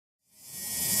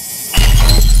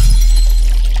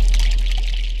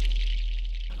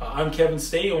I'm Kevin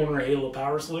Staigh, owner of Halo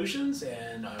Power Solutions,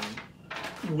 and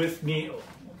I'm with me.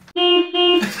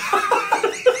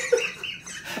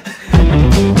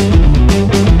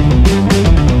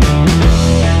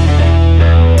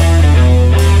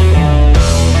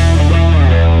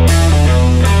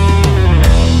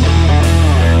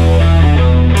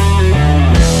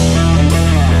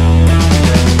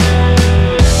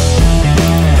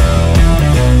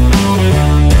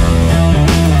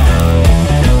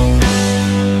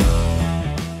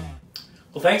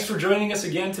 Thanks for joining us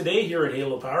again today here at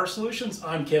Halo Power Solutions.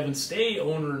 I'm Kevin Staigh,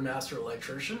 owner and Master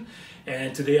Electrician,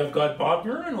 and today I've got Bob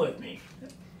Murin with me.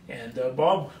 And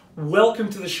Bob, welcome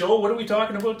to the show. What are we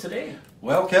talking about today?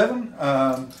 Well, Kevin,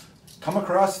 come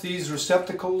across these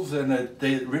receptacles and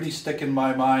they really stick in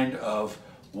my mind of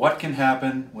what can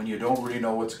happen when you don't really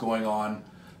know what's going on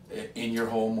in your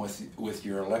home with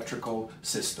your electrical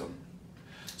system.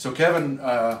 So Kevin,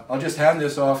 I'll just hand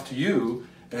this off to you.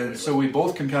 And so we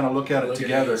both can kind of look at it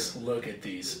together. Look at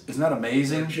these. Isn't that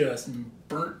amazing? They're just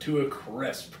burnt to a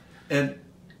crisp. And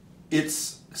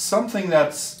it's something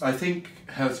that's, I think,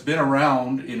 has been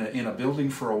around in a building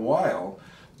for a while,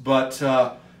 but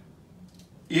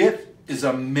it is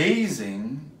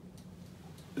amazing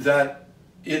that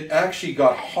it actually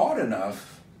got hot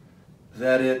enough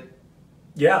that it.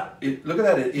 Yeah. Look at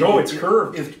that. It's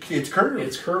curved. It's curved.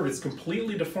 It's curved. It's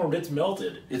completely deformed. It's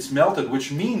melted. It's melted,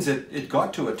 which means it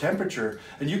got to a temperature,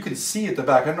 and you can see at the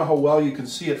back. I don't know how well you can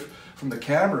see it from the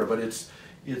camera, but it's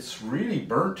really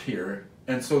burnt here,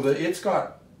 and so it's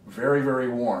got very, very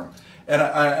warm. And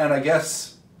I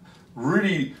guess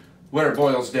really what it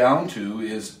boils down to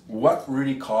is what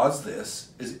really caused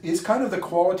this is kind of the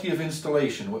quality of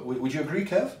installation. Would you agree,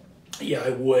 Kev? Yeah, I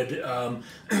would.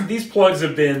 These plugs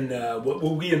have been what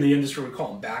we in the industry would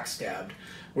call them backstabbed,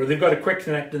 where they've got a quick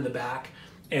connect in the back,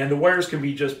 and the wires can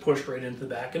be just pushed right into the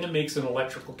back, and it makes an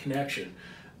electrical connection.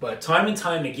 But time and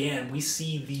time again, we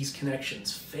see these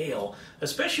connections fail,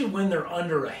 especially when they're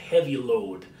under a heavy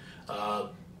load.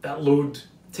 That load,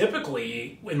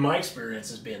 typically, in my experience,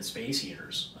 has been space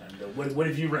heaters. And what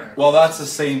have you ran? Well, that's the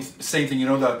same thing. You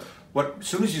know, as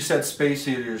soon as you said space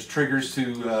heaters, triggers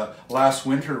to last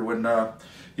winter when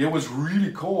it was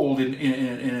really cold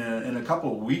in a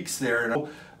couple of weeks there. And,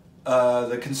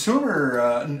 the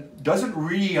consumer doesn't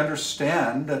really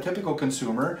understand, a typical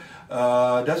consumer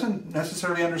doesn't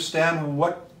necessarily understand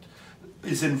what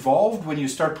is involved when you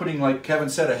start putting, like Kevin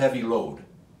said, a heavy load.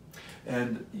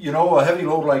 And you know, a heavy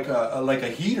load like a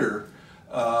heater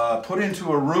put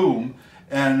into a room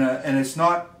and it's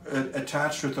not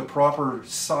attached with the proper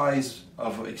size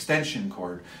of extension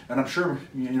cord, and I'm sure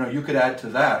you could add to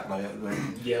that.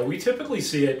 Yeah, we typically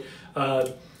see it,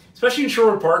 especially in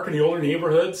Sherwood Park in the older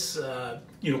neighborhoods.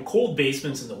 Cold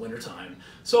basements in the wintertime.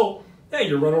 So yeah,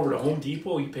 you run over to Home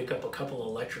Depot, you pick up a couple of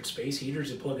electric space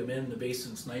heaters, you plug them in, the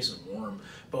basement's nice and warm.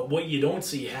 But what you don't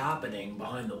see happening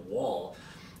behind the wall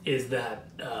is that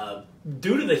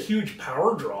due to the huge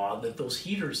power draw that those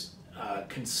heaters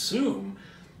consume,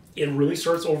 it really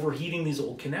starts overheating these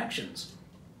old connections.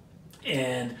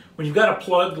 And when you've got a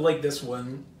plug like this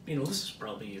one, this is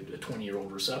probably a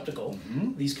 20-year-old receptacle.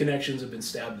 Mm-hmm. These connections have been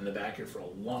stabbed in the back here for a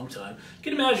long time. You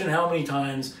can imagine how many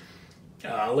times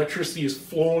electricity has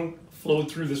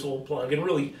flowed through this old plug and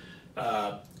really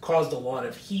caused a lot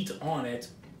of heat on it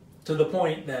to the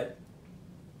point that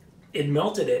it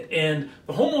melted it. And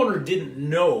the homeowner didn't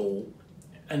know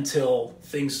until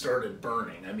things started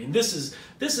burning. I mean, this is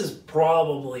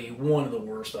probably one of the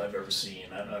worst I've ever seen.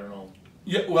 I don't know.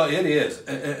 Yeah, well, it is.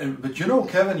 But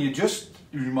Kevin, you just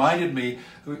reminded me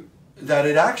that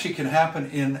it actually can happen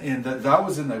that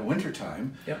was in the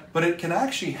wintertime, yep. But it can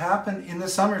actually happen in the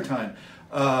summertime.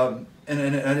 And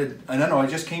I don't know, it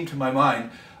just came to my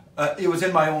mind. It was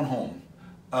in my own home.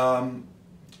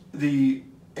 The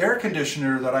air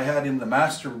conditioner that I had in the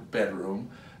master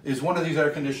bedroom is one of these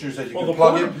air conditioners that you can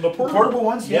plug in. The portable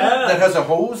ones, yeah. That has a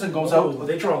hose and goes out.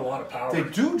 They draw a lot of power. They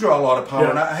do draw a lot of power,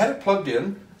 yeah. And I had it plugged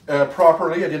in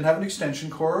properly. I didn't have an extension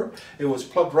cord. It was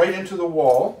plugged right into the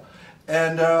wall,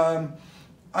 and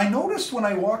I noticed when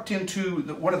I walked into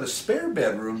one of the spare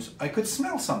bedrooms, I could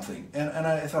smell something, and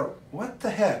I thought, what the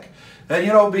heck?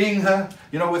 And being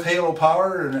with Halo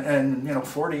Power and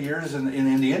 40 years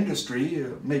in the industry,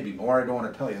 maybe more. I don't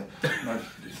want to tell you, not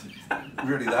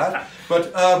really that,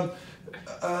 but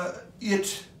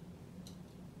it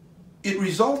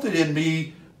resulted in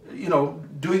me,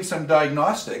 doing some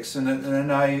diagnostics,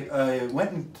 and I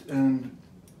went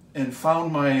and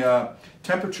found my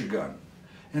temperature gun.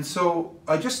 And so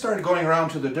I just started going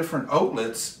around to the different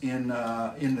outlets in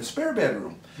the spare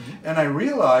bedroom. Mm-hmm. And I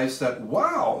realized that,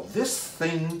 wow, this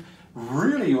thing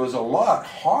really was a lot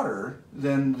hotter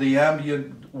than the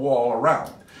ambient wall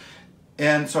around.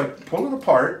 And so I pulled it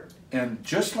apart, and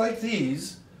just like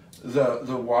these,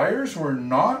 the wires were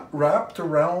not wrapped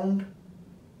around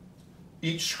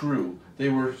each screw. They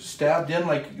were stabbed in,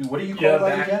 like, what do you call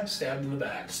that again? Stabbed in the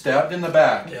back. Stabbed in the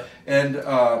back. Yeah. And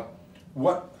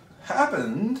what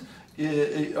happened,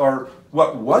 or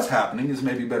what was happening is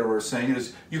maybe a better way of saying it,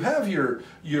 is you have your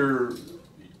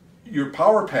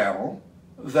power panel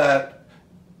that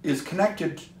is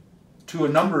connected to a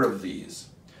number of these.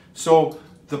 So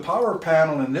the power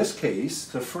panel in this case,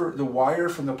 the wire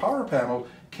from the power panel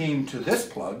came to this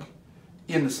plug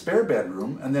in the spare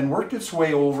bedroom and then worked its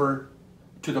way over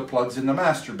to the plugs in the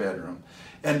master bedroom.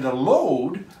 And the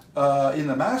load in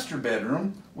the master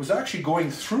bedroom was actually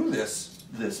going through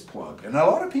this plug. And a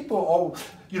lot of people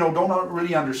don't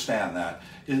really understand that.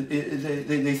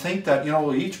 They think that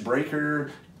each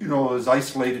breaker is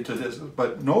isolated to this,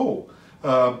 but no.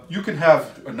 You can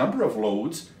have a number of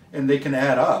loads and they can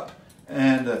add up.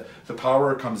 And the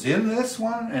power comes in this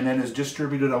one and then is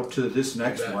distributed out to this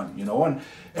next one,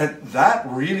 and that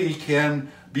really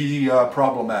can be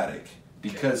problematic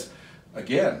because,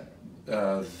 again,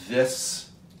 this,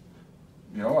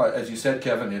 as you said,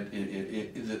 Kevin,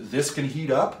 this can heat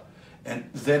up, and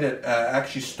then it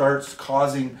actually starts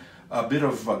causing a bit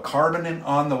of carbon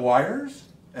on the wires.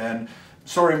 And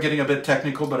sorry, I'm getting a bit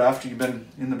technical, but after you've been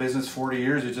in the business 40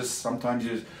 years, it just sometimes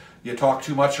you talk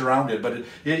too much around it, but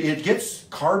it gets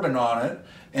carbon on it,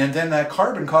 and then that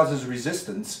carbon causes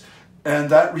resistance,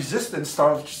 and that resistance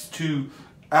starts to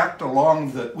act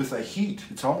along with the heat.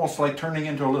 It's almost like turning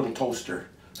into a little toaster.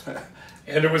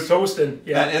 And it was toasting,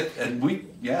 yeah.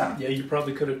 Yeah, you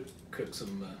probably could have cooked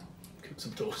some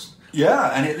toast.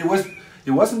 Yeah, and it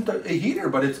wasn't a heater,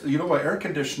 but it's an air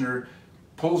conditioner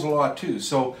pulls a lot too.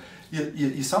 So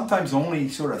you sometimes only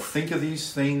sort of think of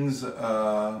these things.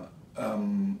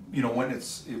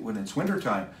 When it's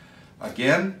wintertime.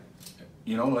 Again,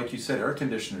 like you said, air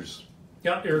conditioners.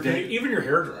 Yeah, even your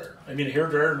hairdryer. I mean, a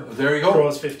hairdryer there you go.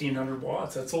 draws 1,500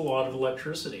 watts. That's a lot of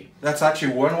electricity. That's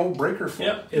actually one whole breaker full.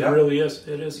 Yeah, it really is.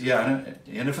 It is. Yeah,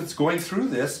 and if it's going through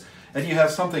this, and you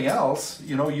have something else,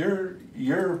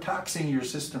 you're taxing your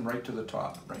system right to the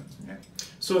top, right? Yeah.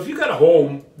 So if you got a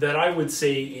home that I would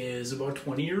say is about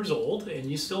 20 years old and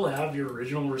you still have your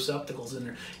original receptacles in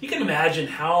there, you can imagine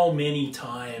how many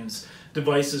times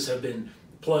devices have been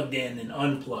plugged in and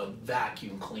unplugged,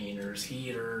 vacuum cleaners,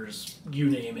 heaters,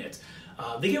 you name it.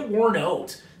 They get worn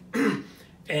out.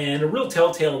 And a real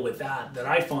telltale with that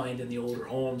I find in the older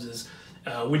homes is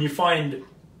when you find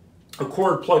a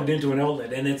cord plugged into an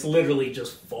outlet and it's literally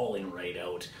just falling right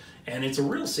out. And it's a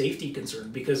real safety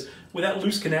concern because with that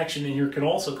loose connection in here can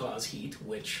also cause heat,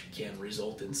 which can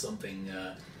result in something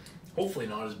hopefully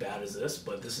not as bad as this,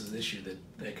 but this is an issue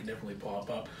that can definitely pop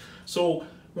up. So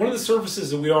one of the services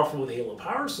that we offer with Halo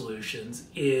Power Solutions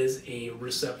is a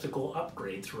receptacle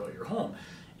upgrade throughout your home.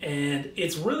 And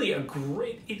it's really a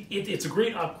great, it's a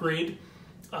great upgrade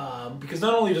because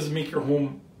not only does it make your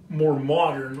home more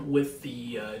modern with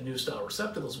the new style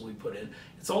receptacles we put in,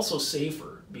 it's also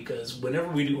safer because whenever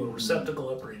we do a receptacle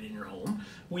upgrade in your home,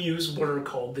 we use what are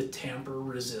called the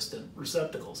tamper-resistant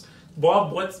receptacles.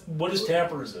 Bob, what is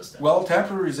tamper-resistant? Well,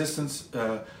 tamper-resistance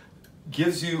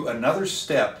gives you another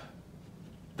step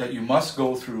that you must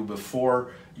go through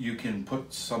before you can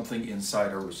put something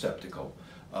inside a receptacle.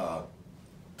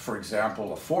 For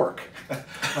example, a fork,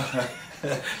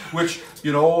 which,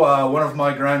 one of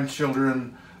my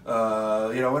grandchildren,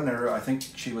 when I think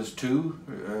she was 2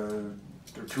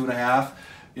 or 2.5,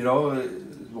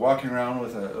 walking around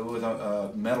with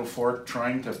a metal fork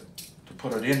trying to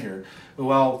put it in here.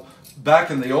 Well, back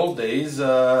in the old days,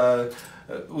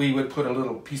 we would put a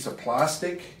little piece of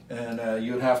plastic, and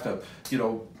you'd have to,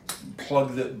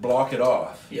 block it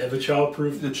off. Yeah, the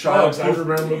childproof. The childproof. I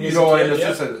remember.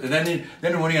 And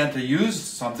then when you had to use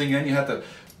something, then you had to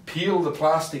peel the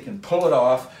plastic and pull it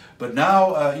off. But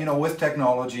now, with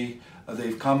technology,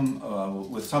 they've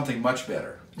come with something much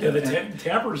better. Yeah, the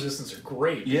tamper resistance are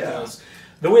great. Yeah. Because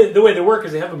the way they work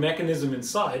is they have a mechanism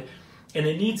inside, and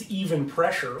it needs even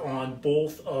pressure on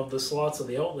both of the slots of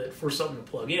the outlet for something to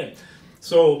plug in.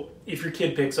 So if your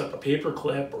kid picks up a paper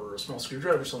clip or a small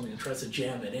screwdriver or something and tries to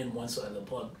jam it in one side of the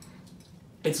plug,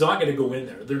 it's not going to go in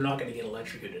there. They're not going to get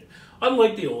electrocuted.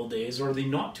 Unlike the old days or the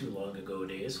not too long ago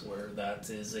days where that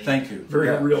is a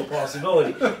very real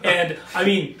possibility. And I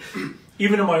mean,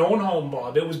 even in my own home,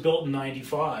 Bob, it was built in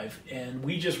 '95, and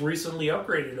we just recently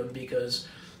upgraded them because,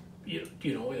 a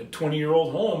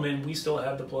 20-year-old home, and we still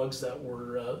had the plugs that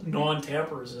were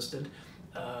non-tamper resistant.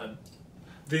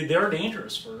 they're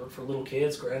dangerous for little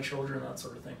kids, grandchildren, that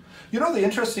sort of thing. You know, the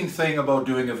interesting thing about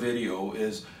doing a video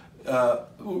is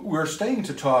we're staying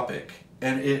to topic,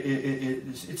 and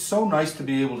it's so nice to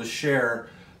be able to share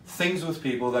things with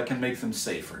people that can make them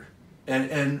safer.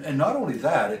 And not only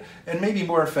that, and maybe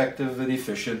more effective and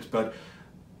efficient, but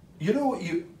you know,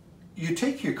 you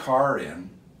take your car in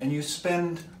and you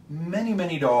spend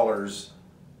many dollars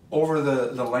over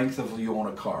the length of you own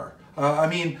a car. I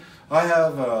mean, I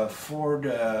have a Ford,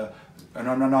 and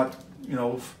I'm not, you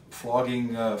know,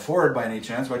 flogging Ford by any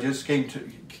chance, but I just came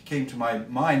to my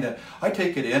mind that I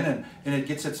take it in and it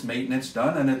gets its maintenance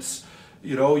done, and it's,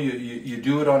 you know, you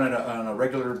do it on a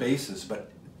regular basis.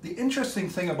 But the interesting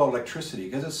thing about electricity,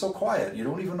 because it's so quiet, you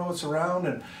don't even know it's around,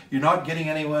 and you're not getting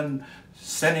anyone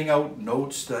sending out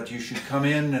notes that you should come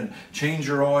in and change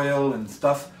your oil and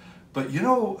stuff. But you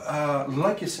know,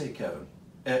 like you say, Kevin,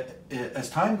 as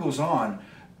time goes on,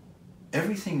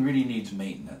 everything really needs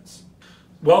maintenance.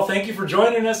 Well, thank you for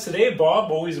joining us today, Bob.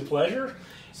 Always a pleasure.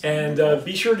 And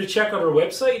be sure to check out our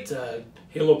website,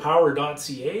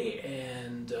 halopower.ca,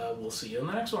 and we'll see you in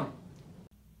the next one.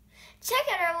 Check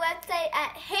out our website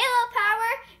at halo